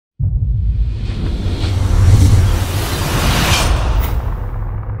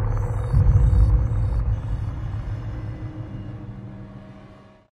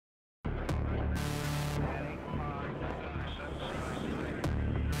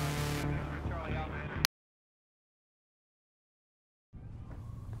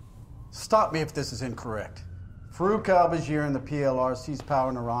Stop me if this is incorrect. Farouk al-Bashir and the PLR seized power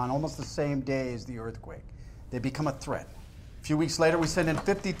in Iran almost the same day as the earthquake. They become a threat. A few weeks later, we send in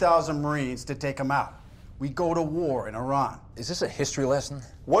 50,000 Marines to take them out. We go to war in Iran. Is this a history lesson?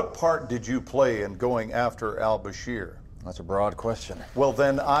 What part did you play in going after al-Bashir? That's a broad question. Well,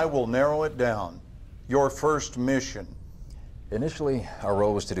 then I will narrow it down. Your first mission. Initially, our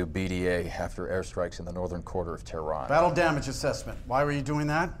role was to do BDA after airstrikes in the northern quarter of Tehran. Battle damage assessment. Why were you doing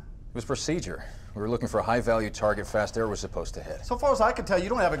that? It was procedure. We were looking for a high-value target Fast Air was supposed to hit. So far as I can tell, you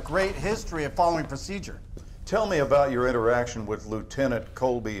don't have a great history of following procedure. Tell me about your interaction with Lieutenant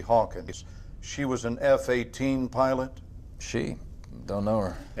Colby Hawkins. She was an F-18 pilot? She? Don't know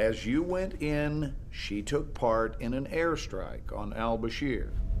her. As you went in, she took part in an airstrike on al-Bashir.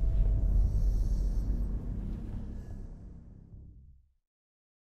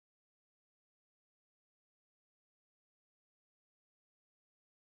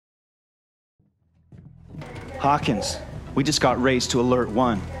 Hawkins, we just got raised to Alert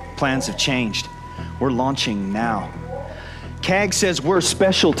 1. Plans have changed. We're launching now. CAG says we're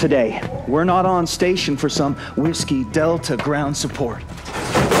special today. We're not on station for some Whiskey Delta ground support.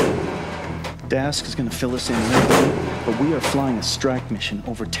 Dask is gonna fill us in later, but we are flying a strike mission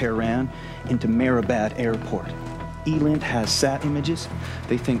over Tehran into Mehrabad Airport. ELINT has sat images.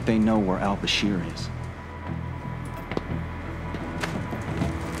 They think they know where al-Bashir is.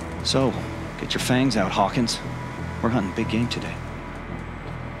 So, get your fangs out, Hawkins. We're hunting big game today.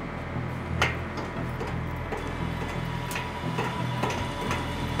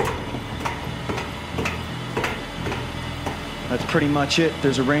 That's pretty much it.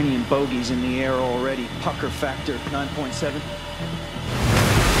 There's Iranian bogeys in the air already. Pucker factor 9.7.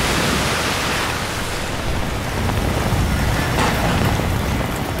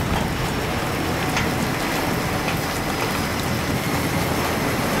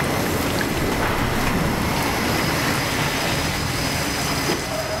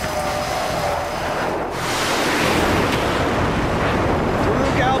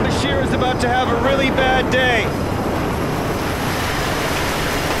 About to have a really bad day.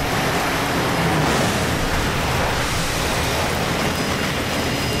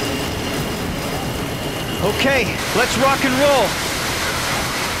 Okay, let's rock and roll.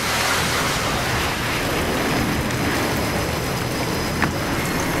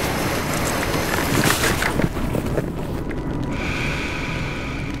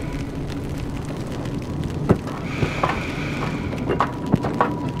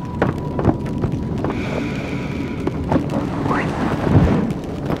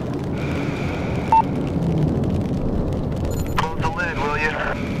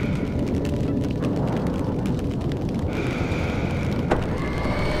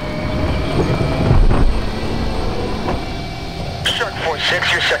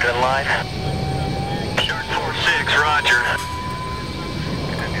 You're second in line. Shark 4-6, roger.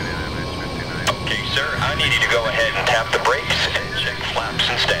 Okay, sir, I need you to go ahead and tap the brakes and check flaps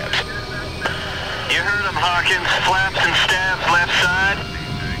and stabs. You heard him, Hawkins. Flaps and stabs, left side.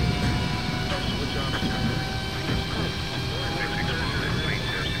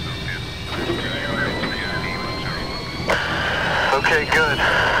 Okay, good.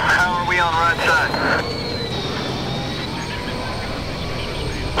 How are we on right side?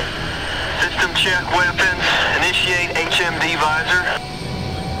 System check weapons. Initiate HMD visor.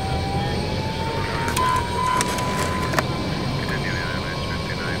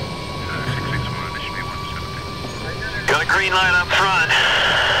 Got a green light up front.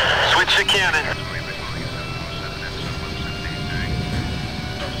 Switch to cannon.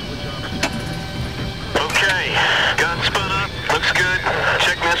 Okay. Gun spun up. Looks good.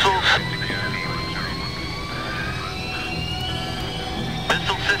 Check missiles.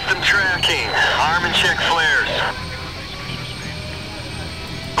 Missile system tracking. Arm and check flares.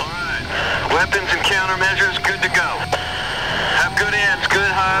 Alright. Weapons and countermeasures good to go. Have good ends,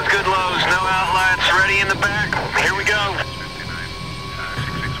 good highs, good lows. No outlights. Ready in the back. Here we go.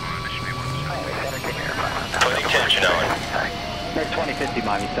 Putting tension on. Next 2050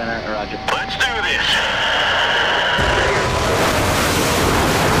 Miami Center, roger. Let's do this.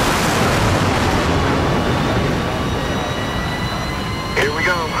 Here we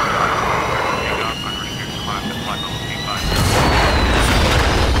go.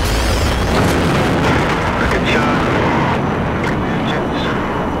 Good shot. Engines.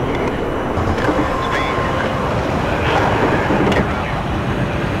 Speed.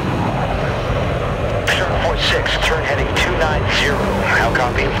 Shark 4-6, turn heading 290. How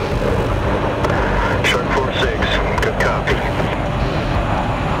copy? Shark 4-6, good copy.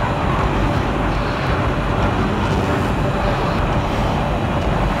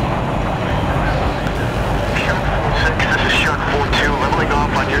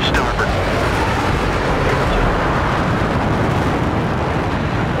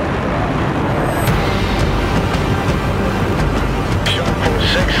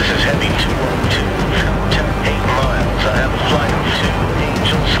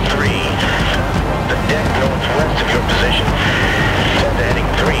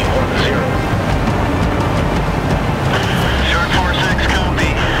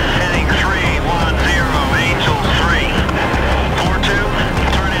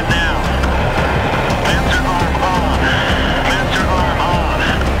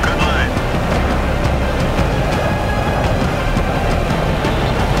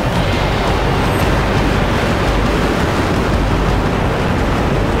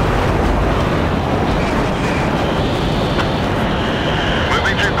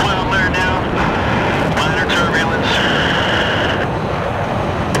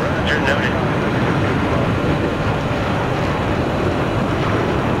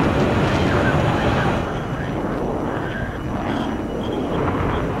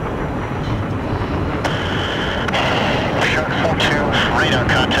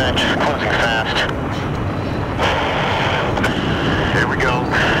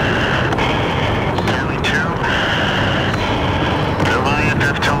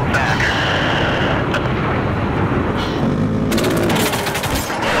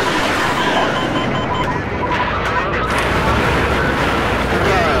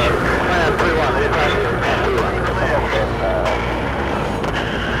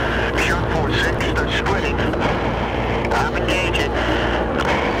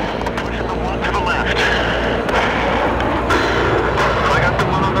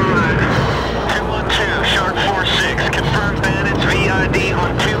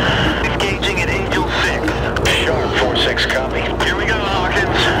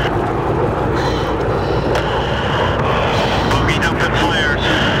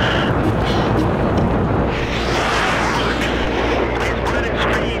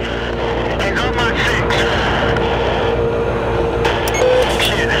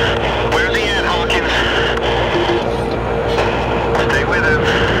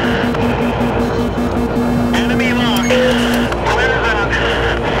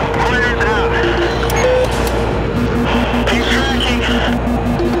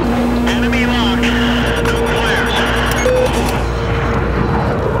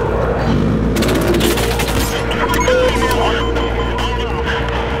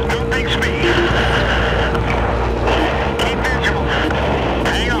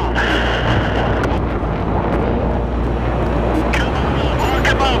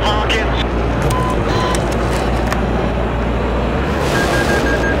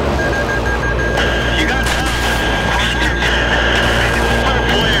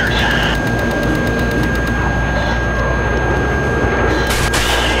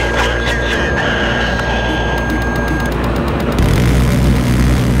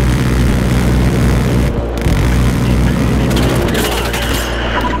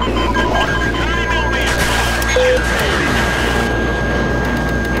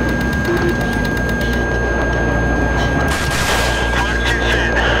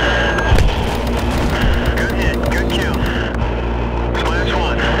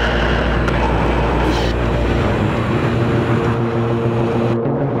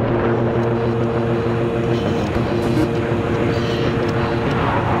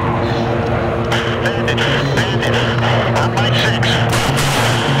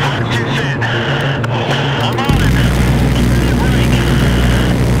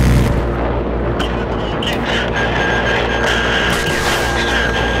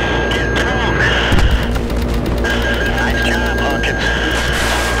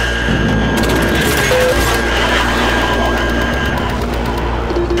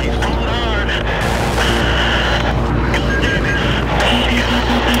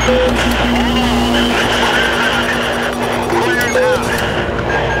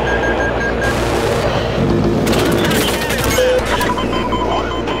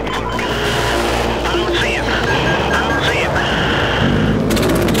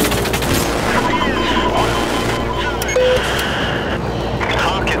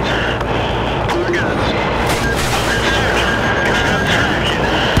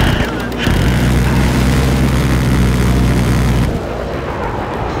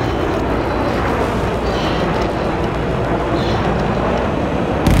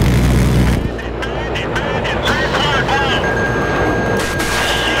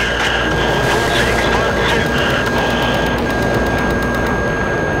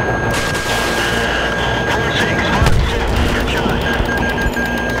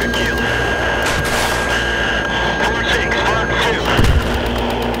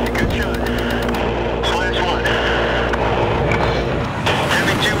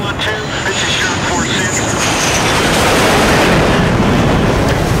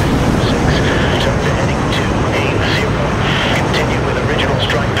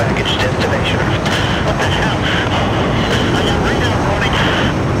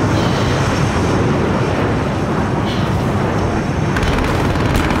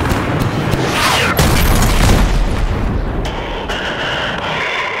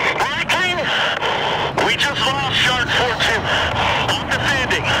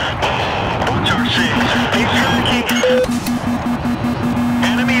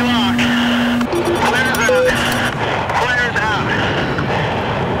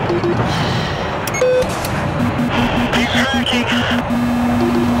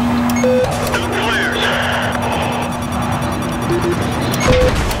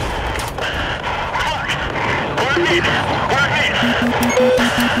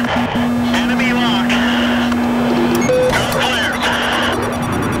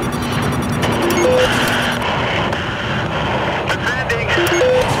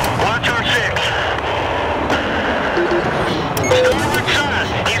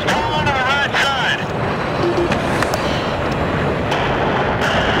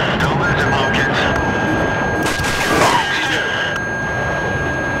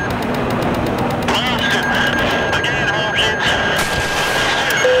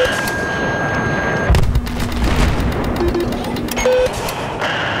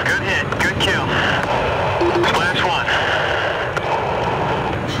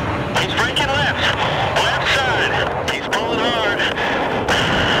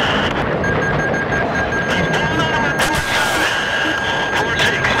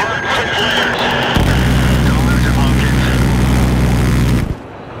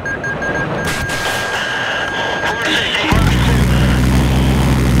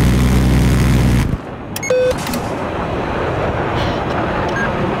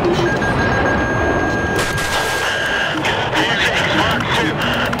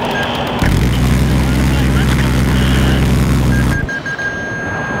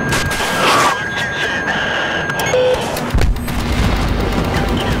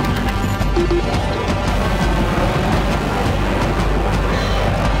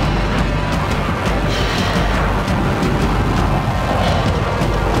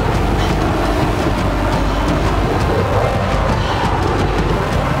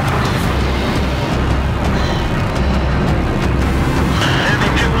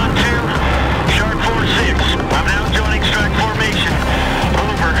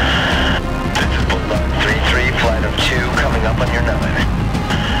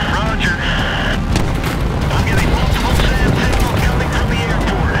 Roger. I'm getting multiple SAM signals coming from the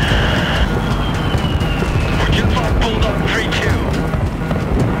airport. We're just off Bulldog 3-2.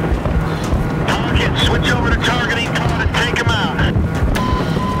 Hawkins, switch over to targeting pod and take him out.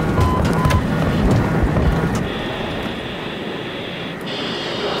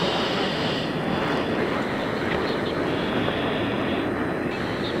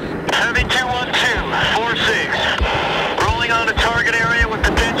 Heavy 212, 4-6. Rolling on to target area with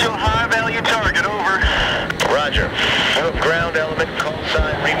potential high-value target, over. Roger. We have ground element, call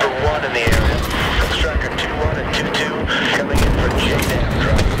sign Reaper 1 in the area. Striker 2-1 and 2-2 coming in for JDAM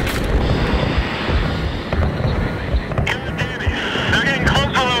drop. God damn it. They're getting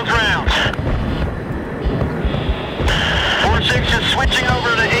close to those rounds. 4-6 is switching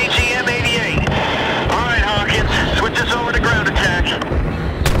over to AGM 88. All right, Hawkins. Switch us over to ground attack.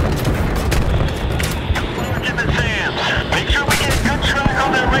 Mark in the SAMs. Make sure we get good track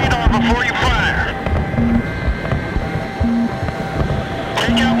on their radar before you fire.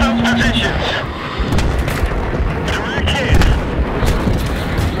 Take out those positions. Direct hit.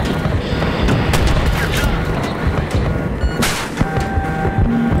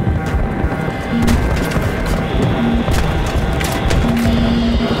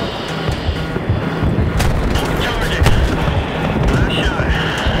 Target. Last shot.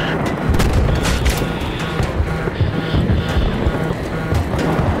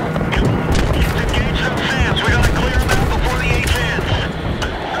 Come on, kids, engage those SAMs. We gotta clear them out before the A-10s.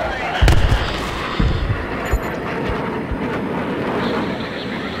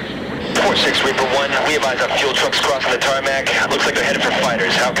 4-6 Reaper 1, we have eyes on fuel trucks crossing the tarmac. Looks like they're headed for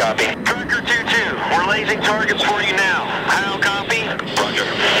fighters. How copy? Tracker 2-2, we're lasing targets for you now. How copy? Roger.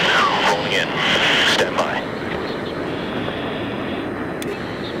 Rolling in. Stand by.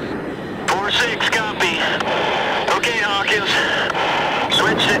 4-6, copy. Okay, Hawkins.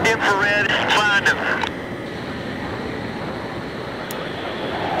 Switch to infrared, find him.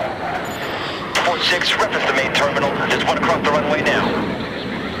 4-6, reference the main terminal. There's one across the runway now.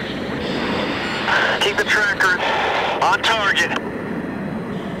 Keep the tracker on target.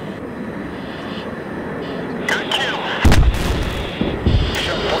 Good kill.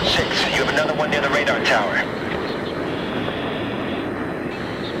 Sharp 4-6, you have another one near the radar tower.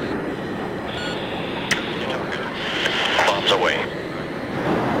 Bombs away.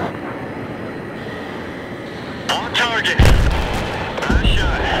 On target. Nice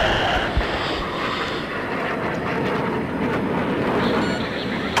shot.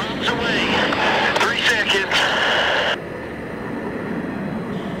 Bombs away. 3 seconds.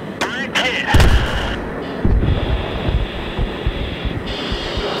 Direct hit.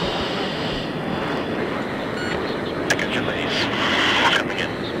 I got your base. Coming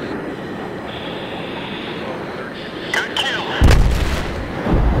in. Good kill.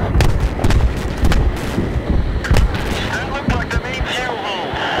 That looked like the main fuel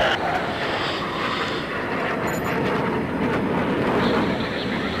hole.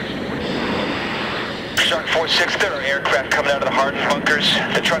 Shark 4-6, there are aircraft coming out of the hardened bunkers.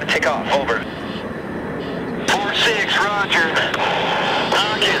 They're trying to take off. Over. 4-6, roger.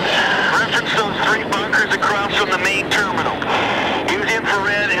 Hawkins, reference those 3 bunkers across from the main terminal. Use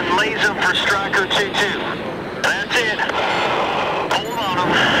infrared and laser them for Striker 2-2. That's it. Hold on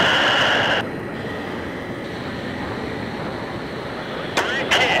them.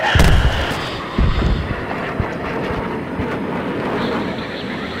 Direct hit.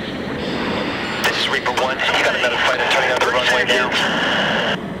 This is Reaper 1. You got another fighter turning onto the runway now.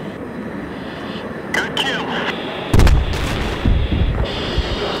 Good kill.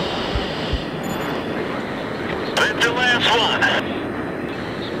 That's the last one.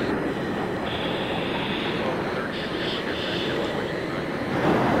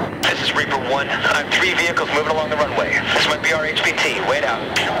 This is Reaper 1. I have 3 vehicles moving along the runway. This might be our HPT. Wait out.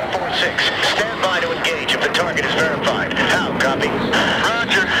 4-6. Stand by to engage if the target is verified. How? Copy.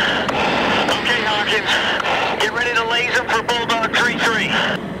 Roger. Okay, Hawkins. Get ready to laze them for Bulldog 3-3.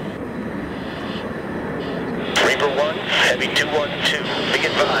 Reaper 1, Heavy 212. Be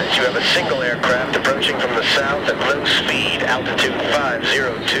advised, you have a single aircraft approaching from the south at low speed, altitude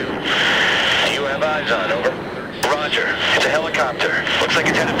 502. Do you have eyes on? Over. Roger. It's a helicopter. Looks like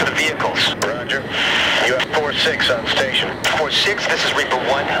it's headed for the vehicles. Roger. You have 4-6 on station. 4-6, this is Reaper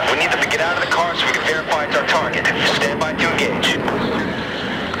 1. We need them to get out of the car so we can verify it's our target. Stand by to engage.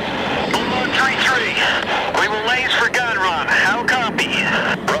 Bulldog 3-3. We will laze for gun run. How copy?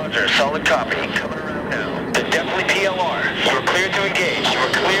 Roger. Solid copy. Coming around now. They're definitely PLR. You are cleared to engage. You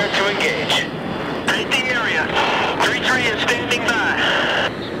are cleared to engage. Take the area. 3-3 is standing by.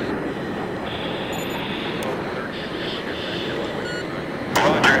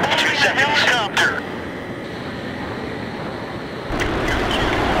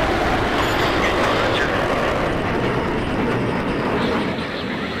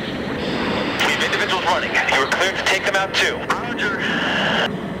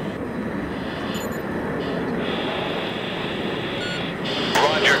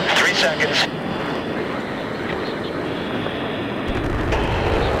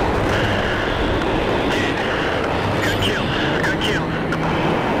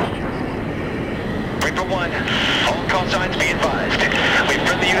 1. All call signs be advised. We've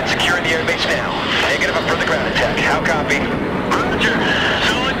friendly units securing the airbase now. Negative up for the ground attack. How copy? Roger.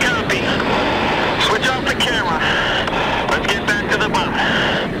 Solid copy. Switch off the camera. Let's get back to the bump.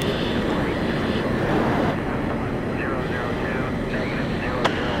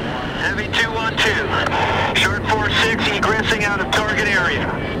 Heavy 212. Short 46 egressing out of target area.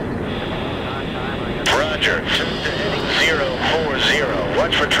 Roger. Heading 040.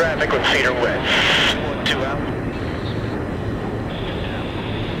 Watch for traffic when feet are wet. 212 out.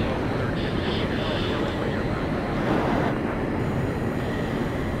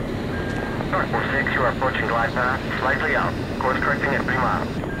 Shark 46, you are approaching glide path. Slightly out. Course correcting at 3 miles.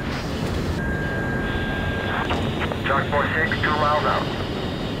 Shark 46, 2 miles out.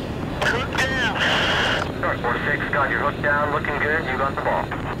 Hook down. Shark 46, got your hook down. Looking good. You got the ball.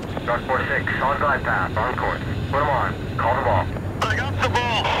 Shark 46, on glide path. On course. Put them on. Call the ball. I got the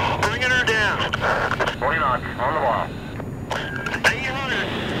ball. Bringing her down. 40 knots. On the ball. 800.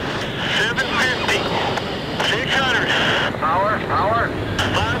 750. 600. Power. Power.